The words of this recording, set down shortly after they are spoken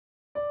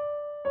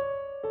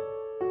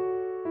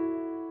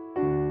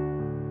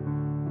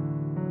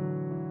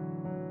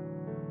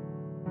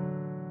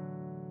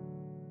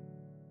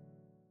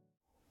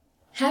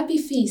Happy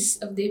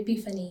Feast of the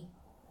Epiphany.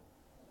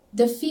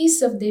 The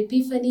Feast of the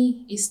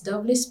Epiphany is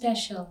doubly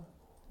special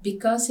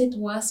because it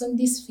was on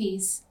this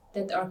feast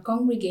that our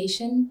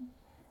congregation,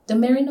 the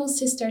Maryknoll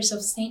Sisters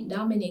of St.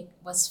 Dominic,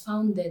 was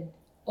founded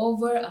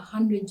over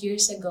 100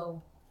 years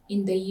ago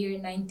in the year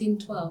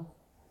 1912.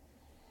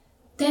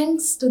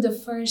 Thanks to the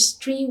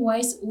first three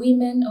wise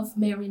women of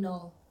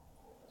Maryknoll,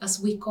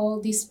 as we call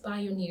these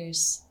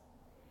pioneers.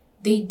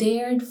 They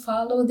dared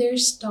follow their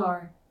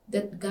star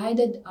that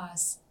guided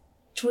us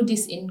through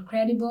this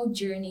incredible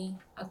journey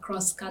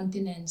across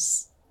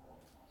continents.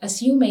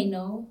 As you may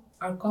know,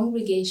 our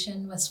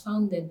congregation was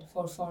founded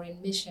for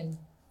foreign mission.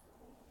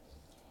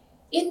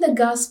 In the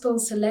gospel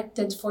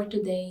selected for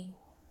today,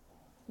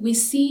 we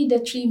see the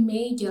three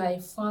magi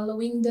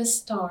following the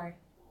star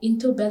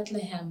into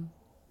Bethlehem,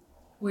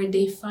 where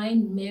they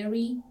find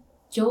Mary,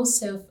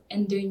 Joseph,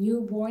 and their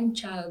newborn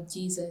child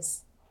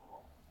Jesus.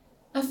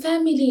 A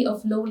family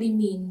of lowly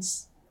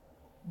means,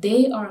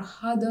 they are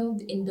huddled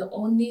in the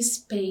only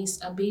space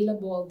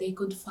available they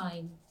could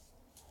find.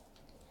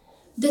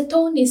 The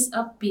tone is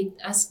upbeat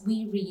as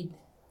we read.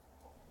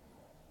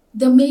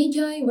 The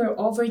Magi were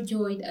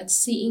overjoyed at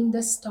seeing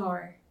the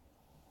star,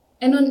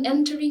 and on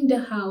entering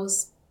the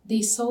house,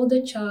 they saw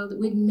the child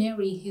with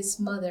Mary, his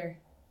mother.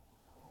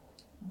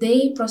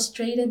 They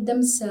prostrated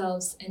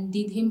themselves and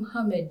did him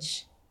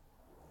homage.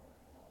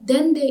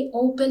 Then they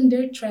opened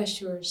their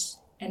treasures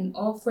and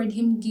offered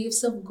him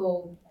gifts of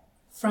gold,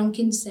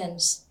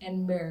 frankincense,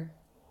 and myrrh.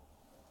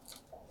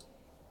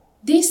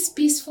 This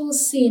peaceful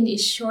scene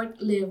is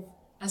short-lived,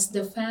 as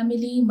the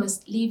family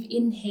must leave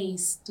in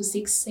haste to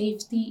seek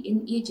safety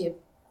in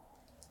Egypt,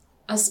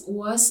 as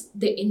was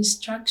the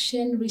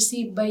instruction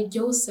received by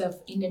Joseph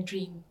in a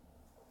dream.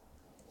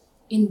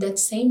 In that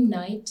same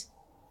night,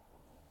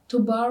 to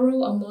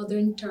borrow a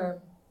modern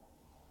term,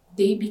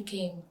 they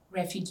became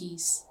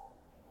refugees.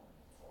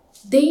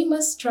 They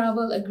must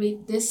travel a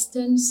great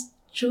distance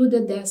through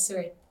the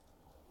desert,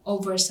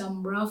 over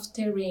some rough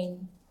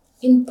terrain,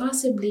 in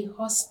possibly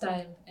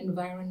hostile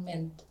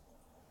environment.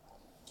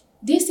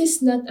 This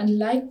is not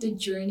unlike the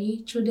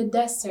journey through the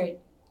desert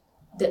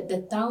that the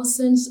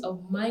thousands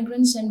of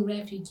migrants and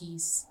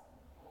refugees,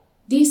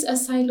 these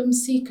asylum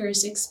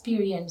seekers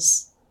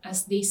experience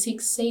as they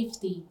seek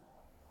safety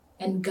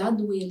and,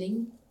 God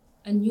willing,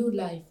 a new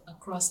life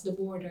across the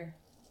border.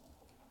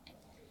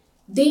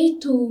 They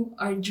too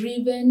are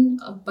driven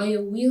by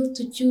a will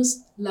to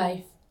choose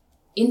life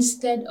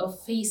instead of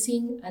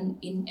facing an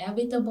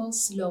inevitable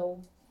slow,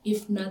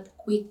 if not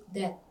quick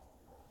death,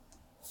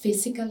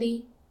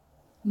 physically,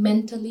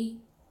 mentally,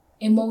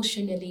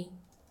 emotionally,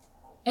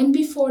 and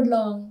before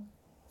long,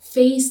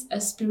 face a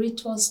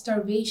spiritual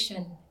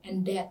starvation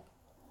and death.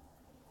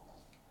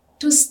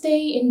 To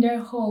stay in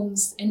their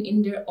homes and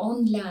in their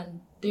own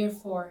land,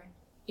 therefore,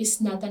 is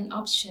not an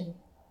option.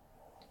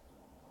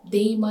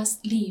 They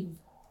must leave.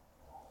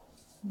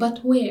 But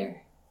where?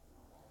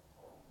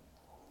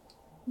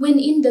 When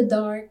in the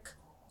dark,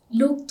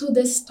 look to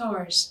the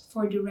stars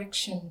for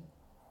direction.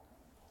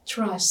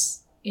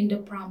 Trust in the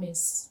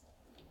promise.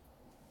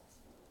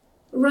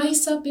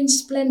 Rise up in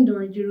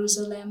splendor,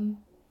 Jerusalem,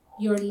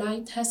 your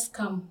light has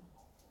come.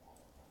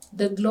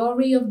 The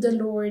glory of the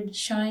Lord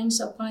shines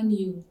upon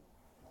you.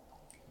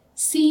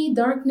 See,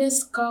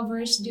 darkness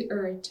covers the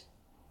earth,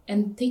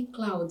 and thick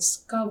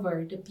clouds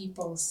cover the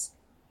peoples.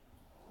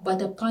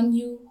 But upon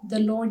you the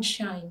Lord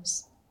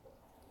shines,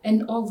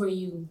 and over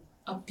you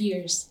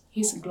appears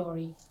his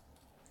glory.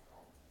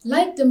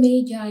 Like the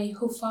Magi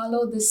who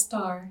followed the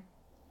star,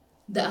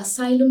 the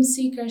asylum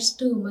seekers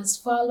too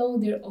must follow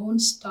their own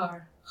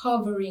star,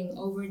 hovering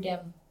over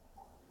them,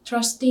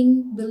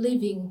 trusting,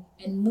 believing,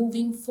 and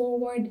moving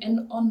forward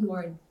and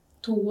onward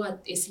to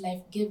what is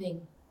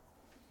life-giving.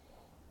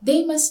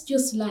 They must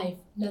choose life,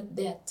 not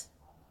death.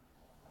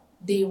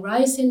 They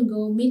rise and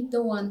go meet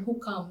the one who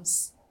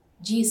comes,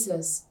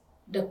 Jesus,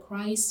 the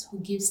Christ who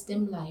gives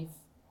them life.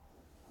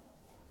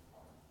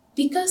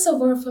 Because of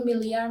our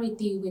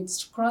familiarity with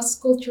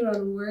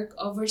cross-cultural work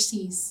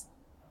overseas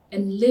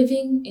and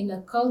living in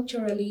a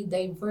culturally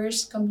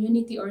diverse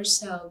community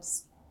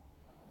ourselves,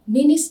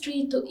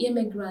 ministry to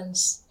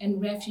immigrants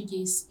and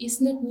refugees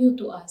is not new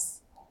to us.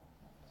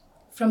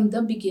 From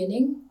the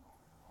beginning,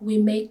 we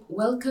make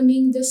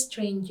welcoming the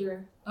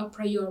stranger a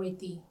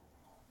priority,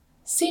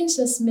 since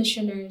as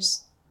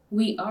missioners,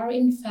 we are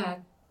in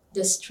fact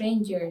the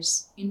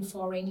strangers in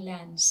foreign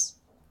lands.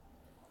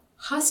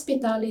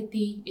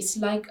 Hospitality is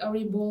like a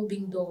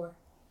revolving door.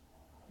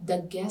 The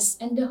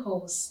guest and the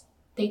host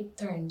take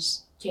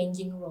turns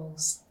changing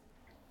roles.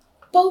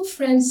 Pope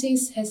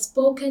Francis has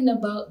spoken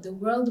about the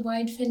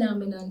worldwide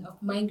phenomenon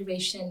of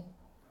migration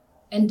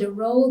and the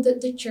role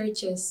that the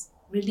churches,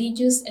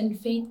 religious and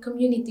faith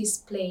communities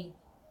play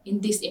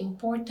in this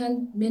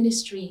important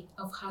ministry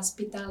of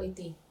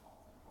hospitality.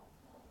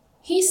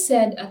 He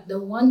said at the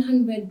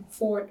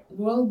 104th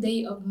World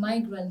Day of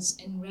Migrants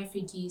and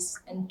Refugees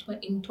in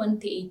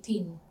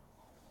 2018,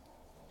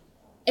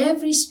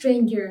 "Every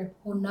stranger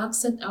who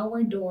knocks at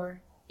our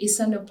door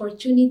is an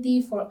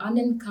opportunity for an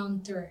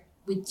encounter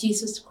with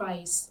Jesus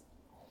Christ,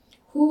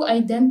 who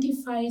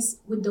identifies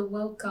with the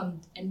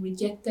welcomed and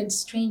rejected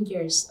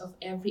strangers of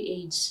every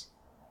age.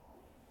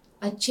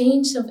 A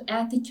change of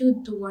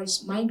attitude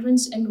towards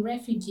migrants and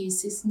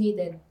refugees is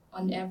needed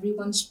on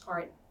everyone's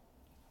part.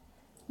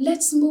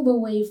 Let's move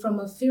away from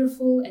a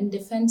fearful and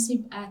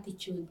defensive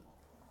attitude,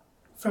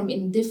 from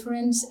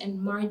indifference and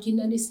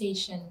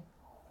marginalization,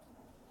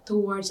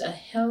 towards a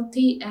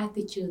healthy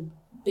attitude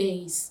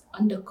based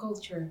on the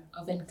culture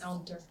of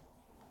encounter.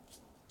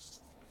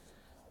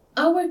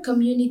 Our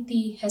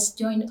community has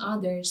joined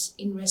others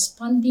in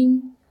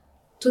responding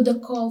to the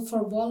call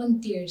for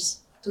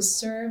volunteers to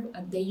serve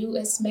at the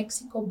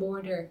US-Mexico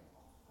border.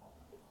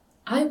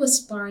 I was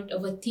part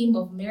of a team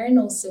of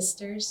Maryknoll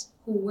sisters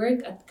who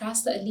work at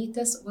Casa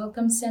Alitas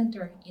Welcome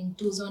Center in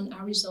Tucson,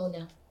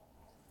 Arizona.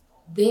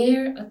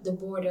 There at the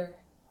border,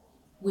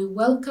 we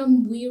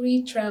welcome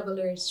weary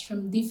travelers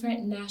from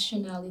different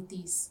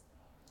nationalities,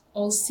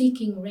 all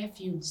seeking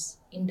refuge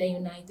in the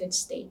United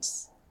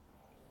States.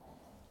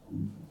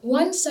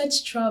 One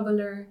such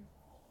traveler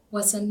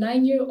was a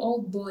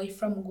 9-year-old boy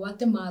from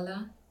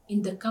Guatemala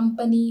in the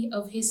company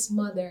of his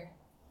mother.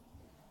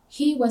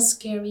 He was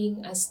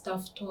carrying a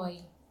stuffed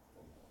toy.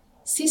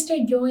 Sister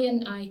Joy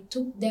and I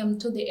took them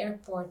to the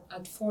airport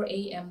at 4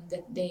 a.m.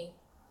 that day.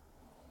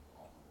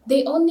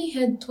 They only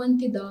had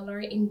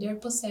 $20 in their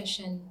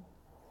possession,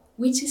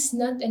 which is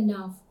not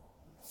enough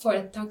for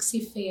a taxi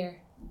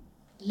fare,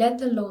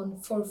 let alone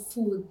for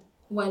food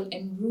while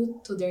en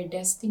route to their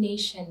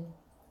destination.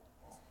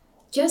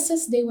 Just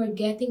as they were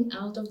getting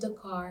out of the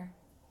car,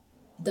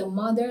 the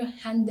mother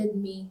handed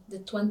me the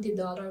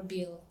 $20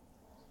 bill.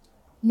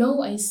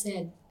 "No," I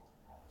said,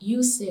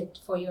 "use it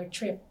for your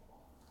trip."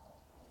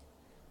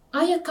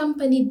 I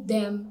accompanied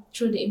them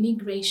through the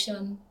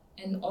immigration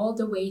and all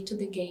the way to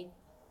the gate.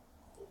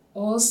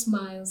 All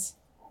smiles,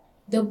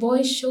 the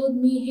boy showed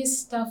me his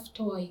stuffed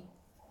toy,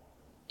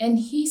 and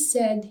he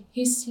said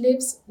he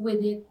sleeps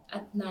with it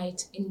at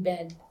night in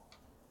bed.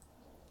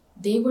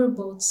 They were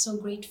both so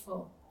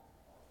grateful.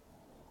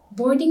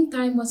 Boarding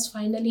time was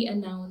finally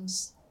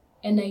announced,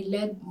 and I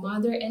led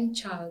mother and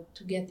child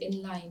to get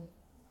in line.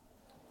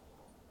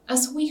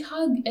 As we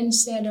hugged and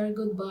said our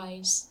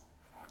goodbyes,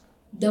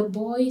 the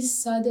boy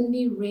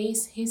suddenly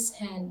raised his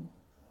hand,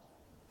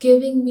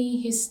 giving me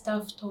his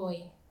stuffed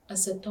toy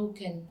as a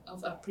token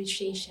of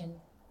appreciation.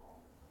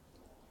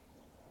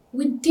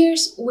 With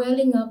tears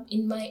welling up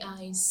in my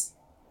eyes,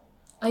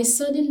 I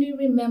suddenly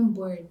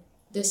remembered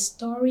the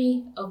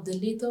story of the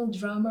little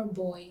drummer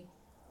boy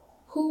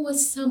who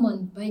was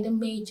summoned by the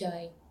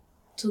Magi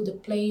to the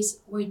place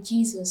where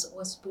Jesus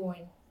was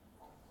born.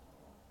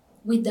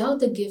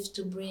 Without a gift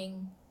to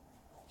bring,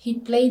 he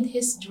played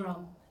his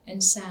drum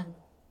and sang,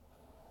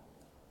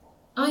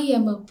 "I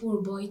am a poor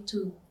boy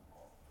too.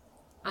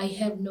 I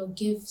have no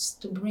gifts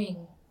to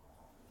bring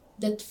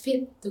that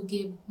fit to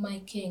give my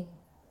King.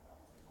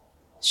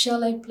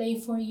 Shall I play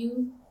for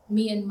you,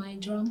 me and my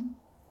drum?"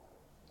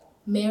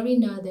 Mary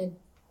nodded.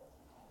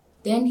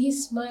 Then he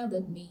smiled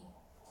at me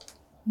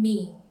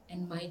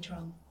and my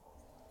drum.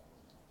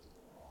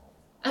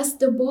 As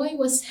the boy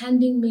was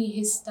handing me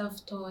his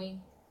stuffed toy,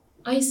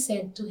 I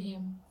said to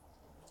him,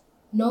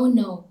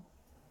 No,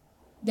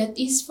 that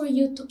is for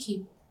you to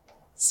keep,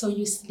 so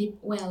you sleep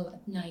well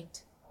at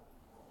night."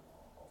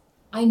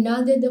 I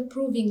nodded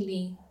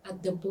approvingly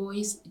at the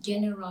boy's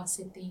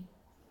generosity.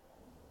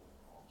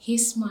 He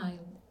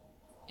smiled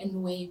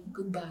and waved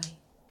goodbye.